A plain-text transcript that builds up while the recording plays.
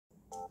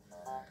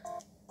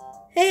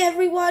Hey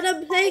everyone,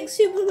 I'm playing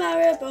Super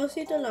Mario Bros.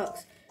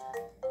 Deluxe.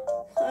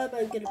 How am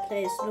I gonna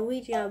play this?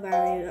 Luigi or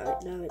Mario?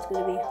 No, it's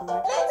gonna be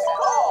hard. Let's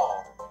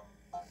go!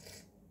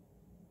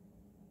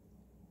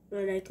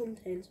 No,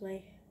 contains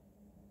way.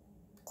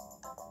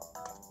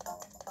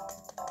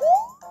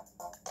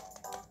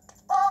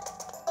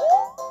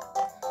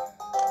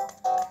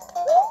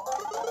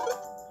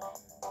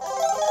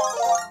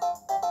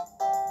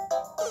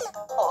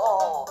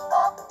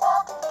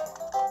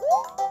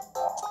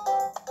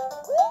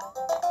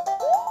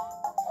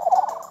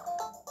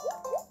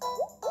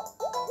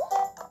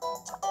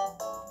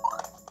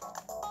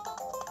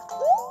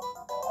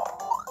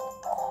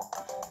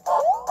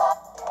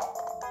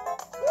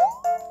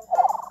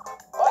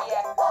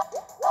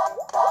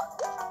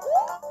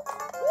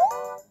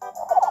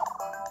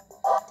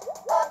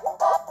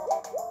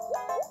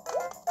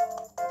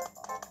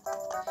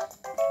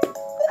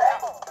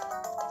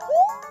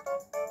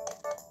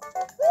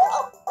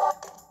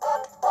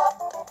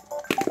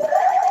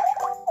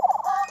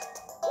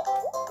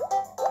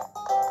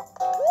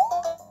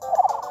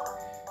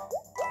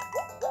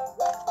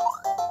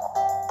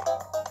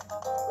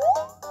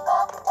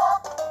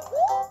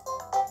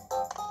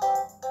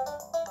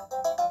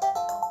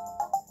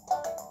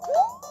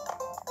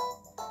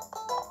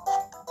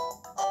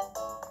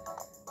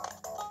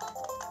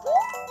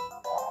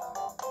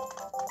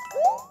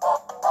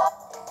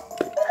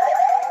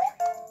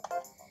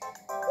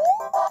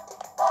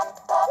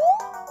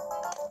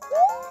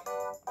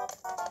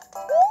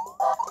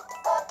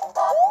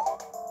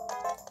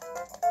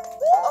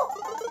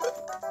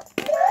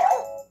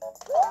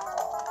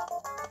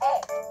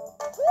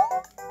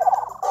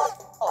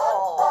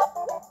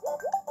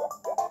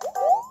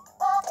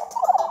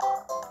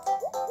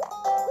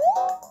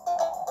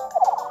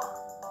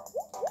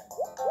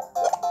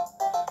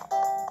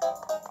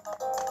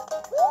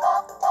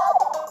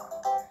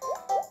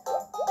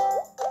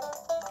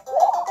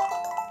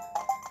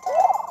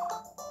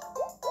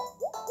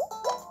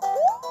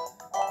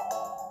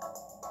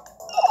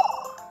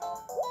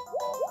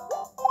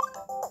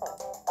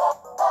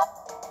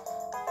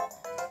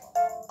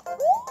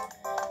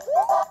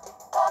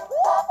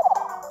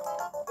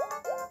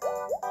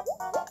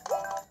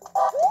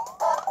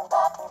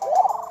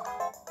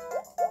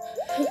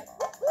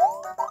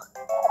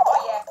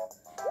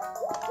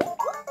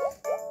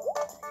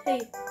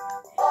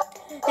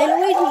 Hey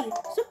Luigi,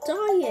 stop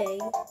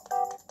dying.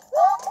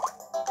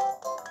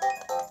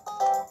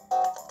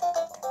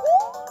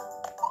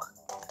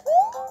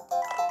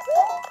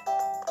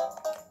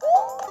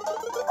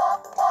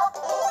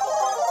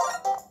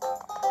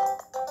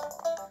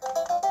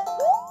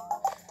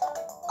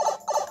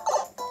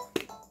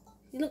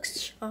 He looks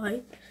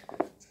shy.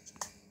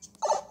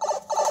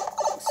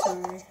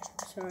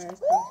 Sorry.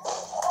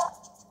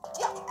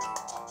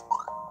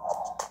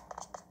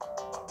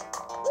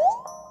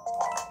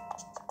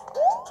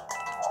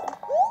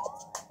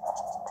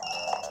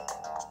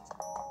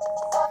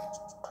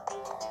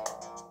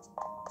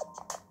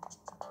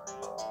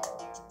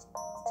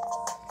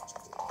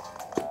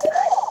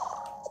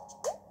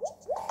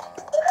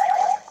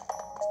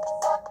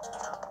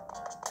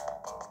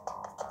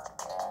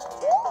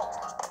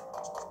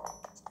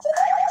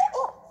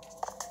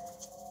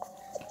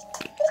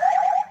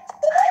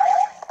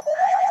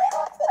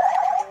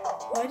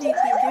 Why do you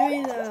keep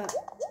doing that?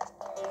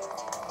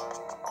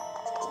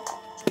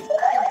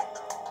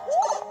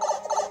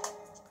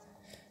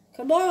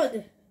 Come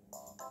on!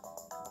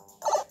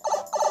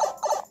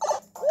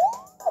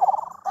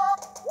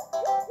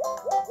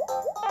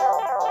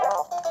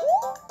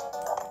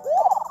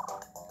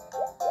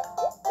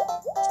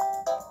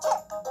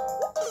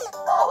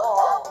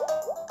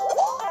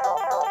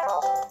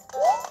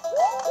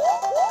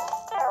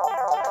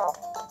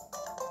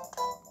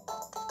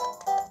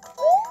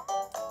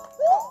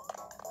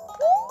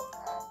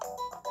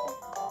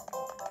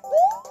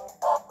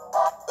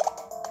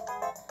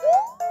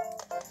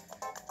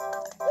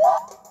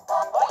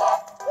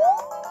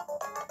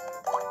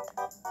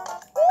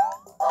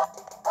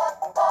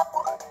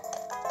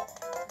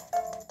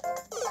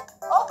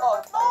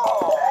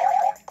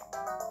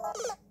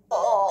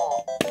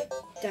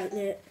 Don't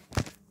it?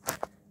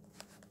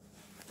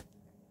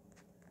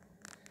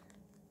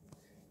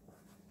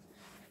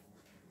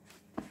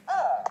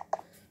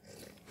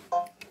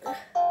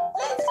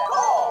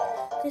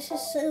 This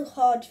is so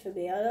hard for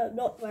me. I'm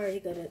not very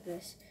good at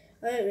this.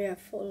 I only have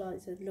 4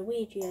 lights of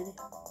Luigi in it.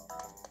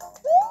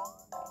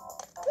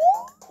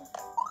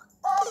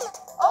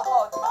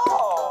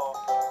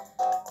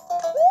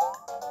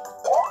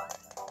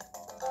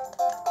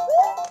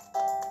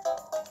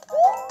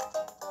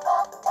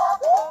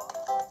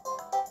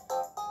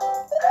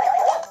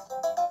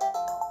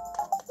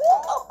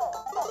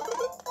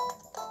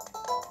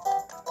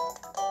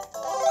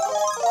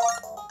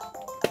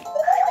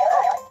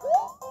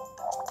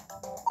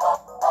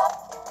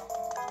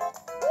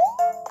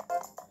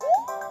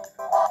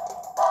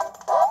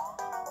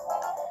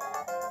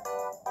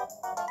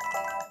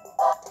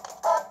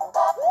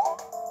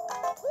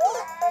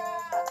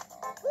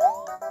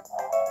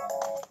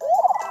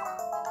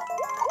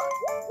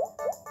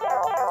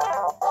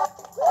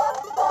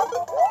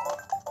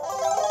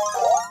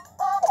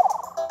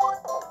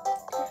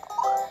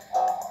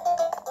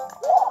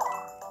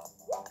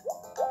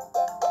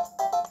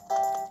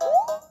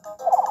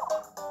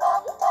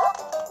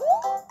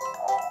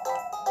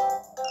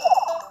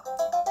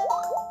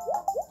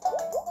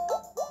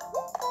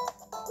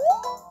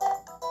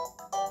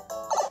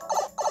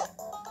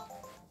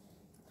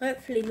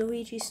 hopefully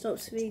Luigi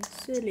stops being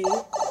silly.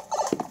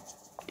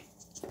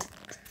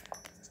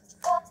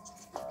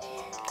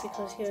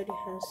 Because he only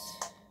has...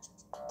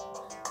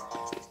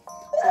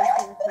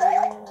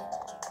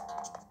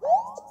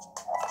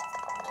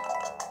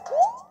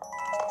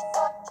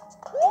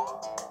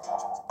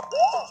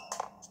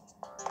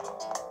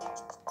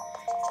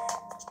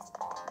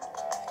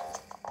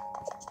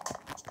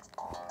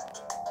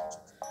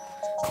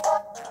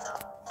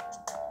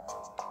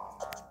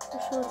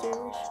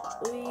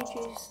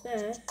 Luigi's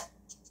there.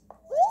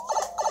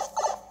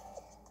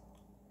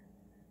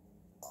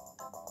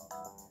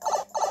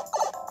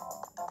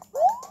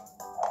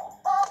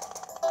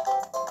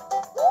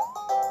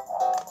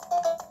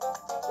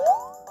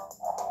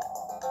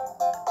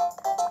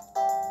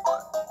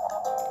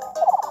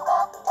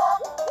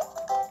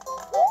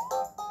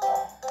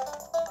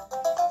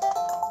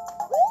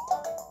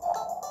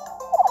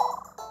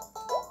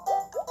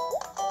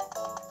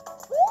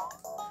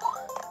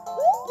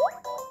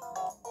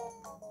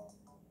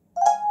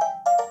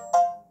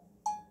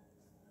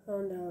 Oh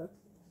no.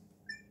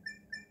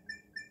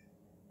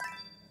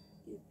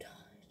 You died.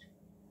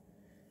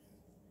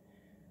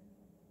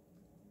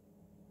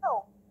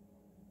 Oh.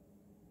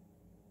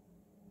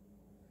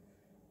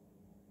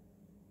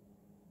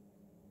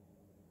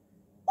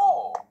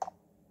 Oh.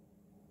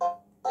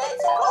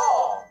 Let's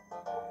go.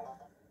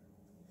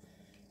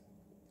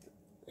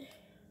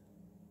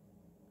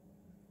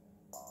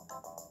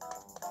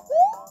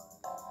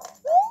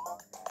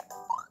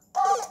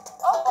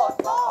 Oh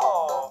no.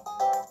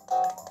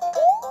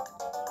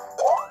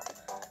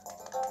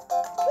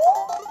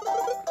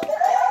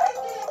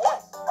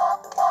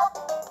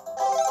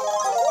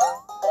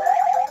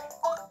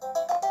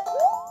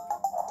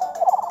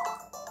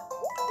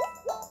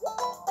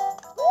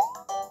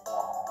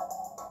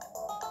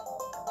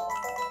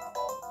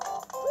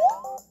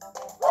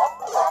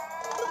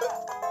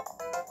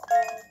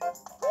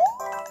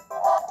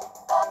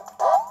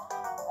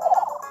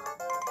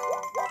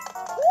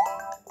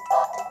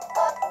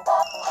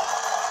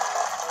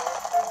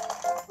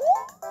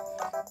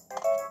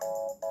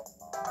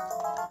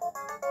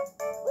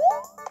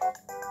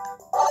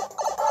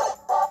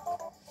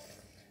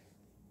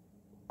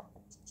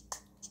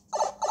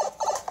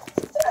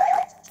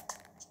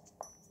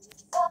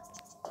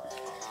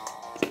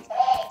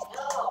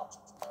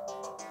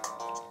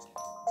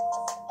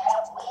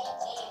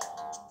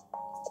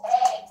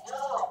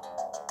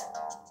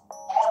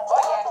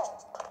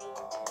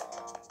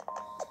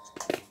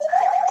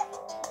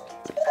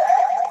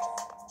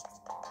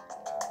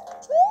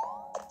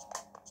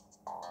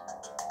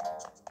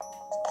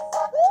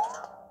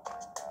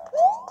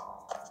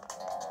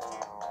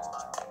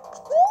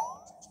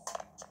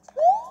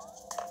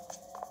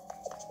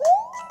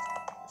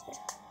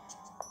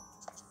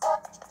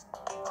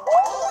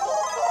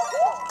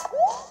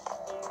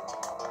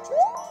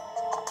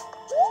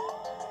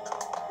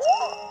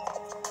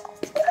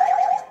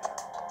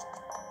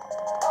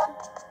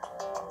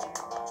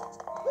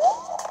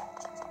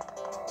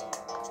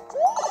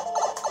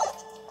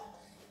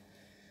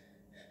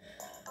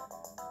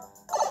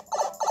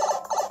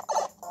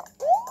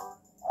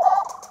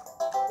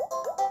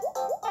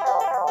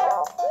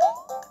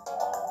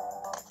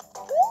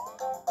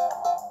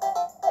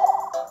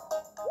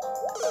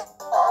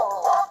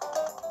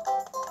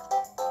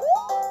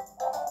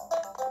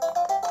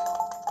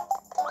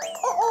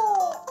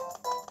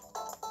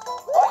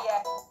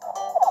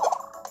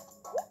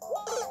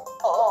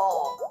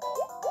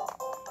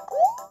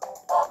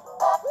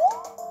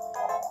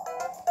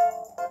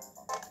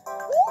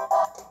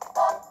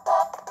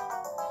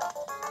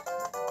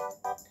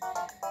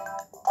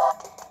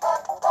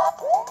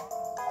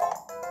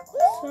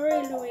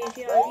 Sorry,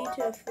 Luigi, I need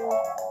to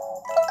fall.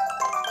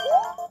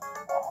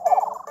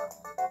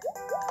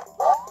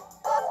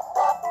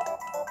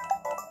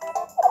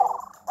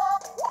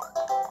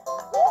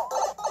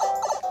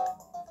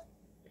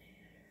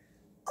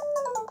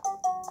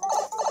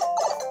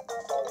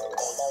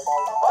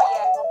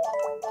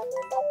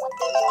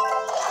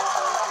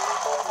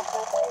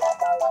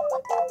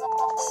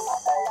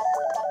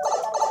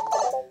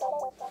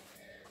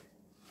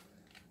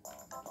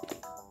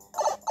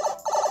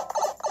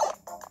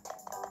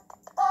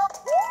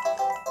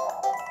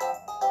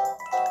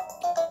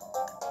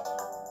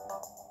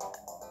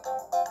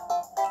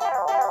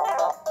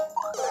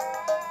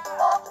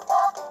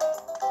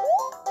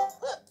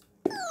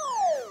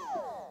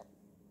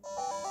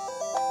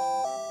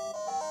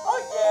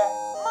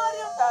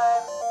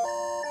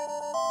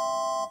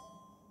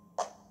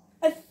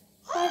 I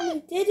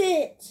finally did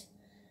it!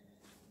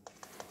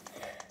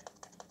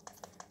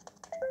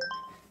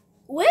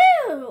 We're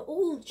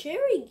all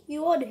cheering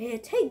you on here.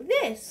 Take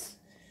this!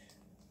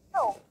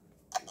 Oh.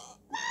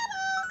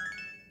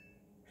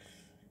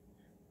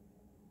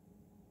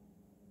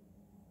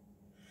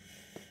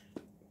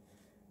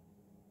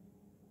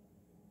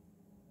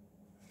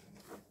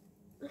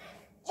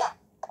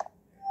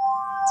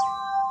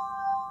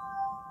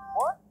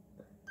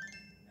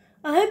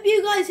 I hope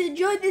you guys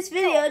enjoyed this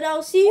video and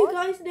I'll see you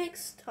guys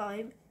next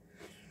time.